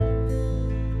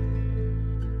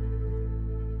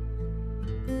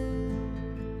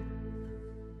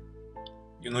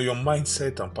Your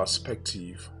mindset and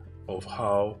perspective of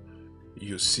how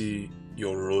you see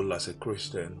your role as a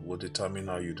Christian will determine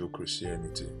how you do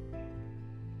Christianity.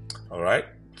 All right,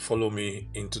 follow me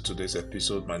into today's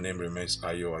episode. My name remains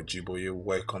Ayo Ajiboye.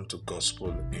 Welcome to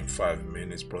Gospel in 5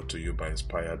 Minutes, brought to you by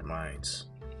Inspired Minds.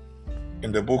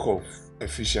 In the book of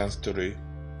Ephesians 3,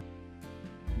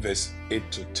 verse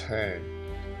 8 to 10,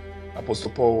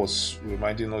 Apostle Paul was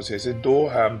reminding us, he said, though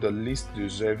I am the least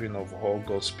deserving of all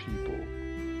God's people,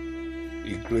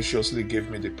 He graciously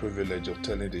gave me the privilege of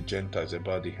telling the Gentiles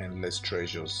about the endless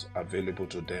treasures available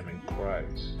to them in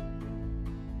Christ.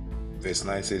 Verse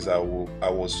 9 says, I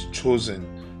was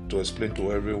chosen to explain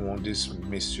to everyone this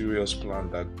mysterious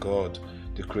plan that God,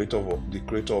 the creator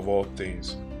of all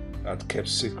things, had kept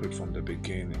secret from the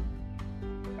beginning.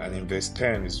 And in verse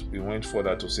 10, we went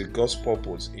further to say God's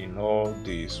purpose in all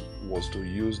this was to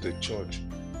use the church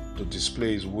to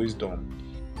display His wisdom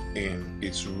in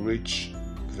its rich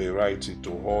variety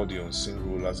to all the unseen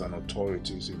rulers and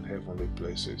authorities in heavenly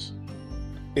places.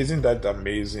 Isn't that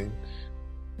amazing?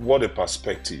 What a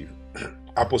perspective.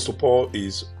 Apostle Paul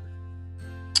is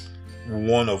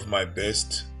one of my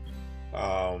best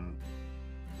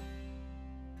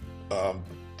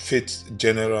faith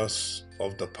generals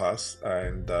of the past,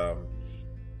 and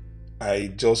I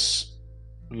just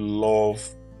love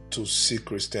to see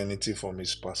Christianity from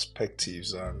his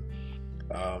perspectives, and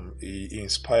he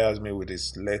inspires me with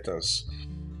his letters.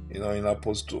 In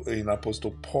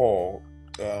Apostle Paul,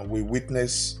 we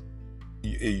witness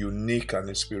a unique and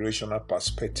inspirational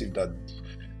perspective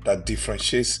that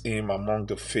differentiates him among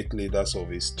the faith leaders of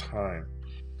his time.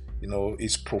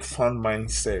 His profound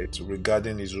mindset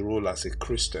regarding his role as a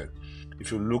Christian.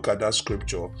 If you look at that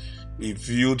scripture, he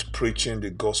viewed preaching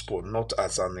the gospel not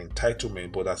as an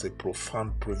entitlement, but as a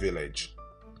profound privilege.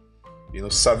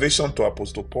 Salvation to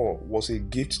Apostle Paul was a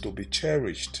gift to be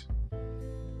cherished.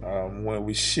 When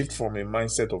we shift from a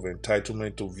mindset of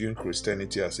entitlement to viewing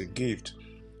Christianity as a gift,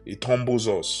 it humbles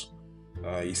us.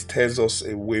 It steers us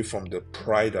away from the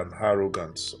pride and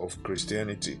arrogance of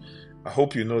Christianity. I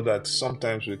hope you know that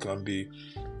sometimes we can be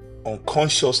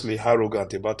unconsciously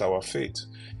arrogant about our faith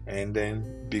and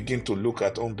then begin to look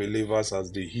at unbelievers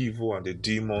as the evil and the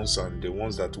demons and the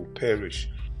ones that will perish.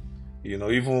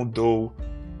 Even though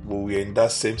we were in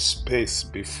that same space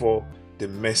before the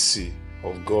mercy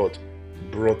of God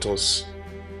brought us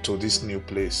to this new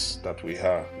place that we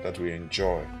have, that we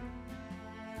enjoy.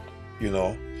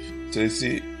 So you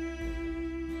see,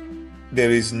 there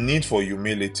is need for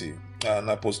humility, and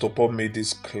Apostle Paul made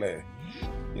this clear,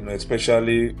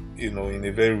 especially, in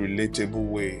a very relatable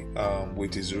way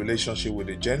with his relationship with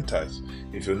the Gentiles.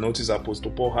 If you notice,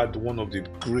 Apostle Paul had one of the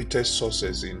greatest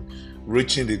sources in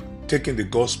taking the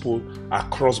gospel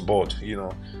across board,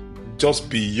 just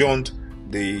beyond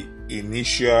the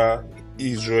initial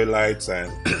Israelites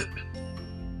and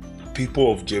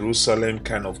people of Jerusalem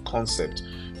kind of concept.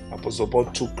 Apostle Paul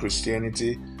took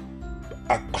Christianity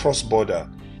across border.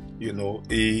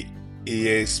 He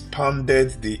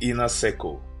expanded the inner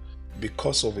circle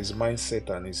because of his mindset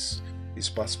and his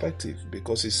perspective,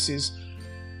 because he sees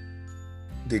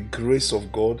the grace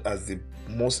of God as the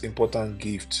most important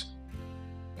gift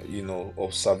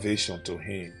of salvation to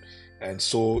him. And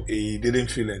so he didn't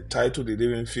feel entitled, he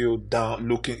didn't feel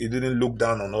he didn't look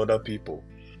down on other people.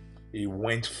 He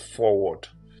went forward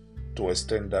to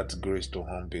extend that grace to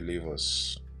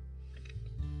unbelievers.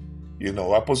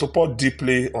 Apostle Paul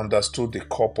deeply understood the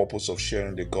core purpose of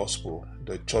sharing the gospel,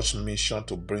 the church mission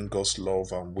to bring God's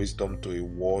love and wisdom to a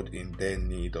world in their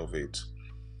need of it.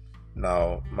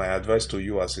 Now, my advice to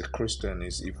you as a Christian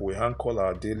is, if we anchor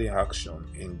our daily action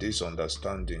in this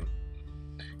understanding,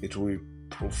 it will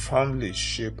profoundly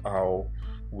shape how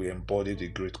we embody the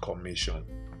Great Commission.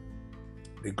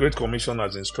 The Great Commission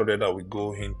has instructed that we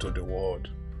go into the world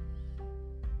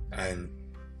and,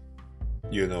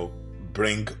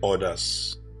 bring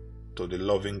others to the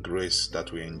loving grace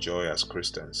that we enjoy as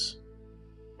Christians.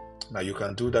 Now, you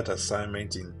can do that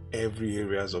assignment in every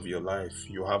areas of your life.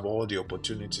 You have all the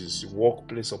opportunities,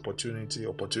 workplace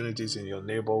opportunities in your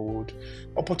neighborhood,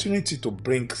 opportunity to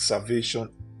bring salvation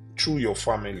through your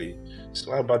family.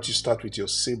 So how about you start with your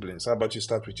siblings? How about you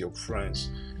start with your friends?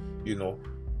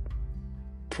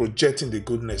 Projecting the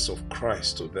goodness of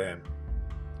Christ to them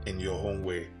in your own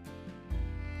way.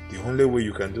 The only way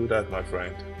you can do that, my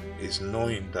friend, is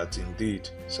knowing that indeed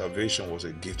salvation was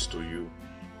a gift to you.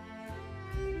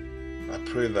 I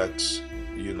pray that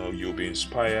you'll be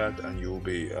inspired and you'll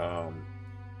be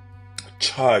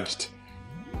charged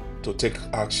to take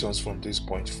actions from this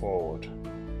point forward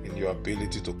in your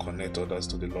ability to connect others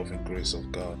to the loving grace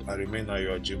of God. I remain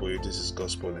Ayo Ajiboye. This is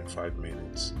Gospel in 5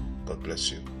 Minutes. God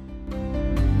bless you.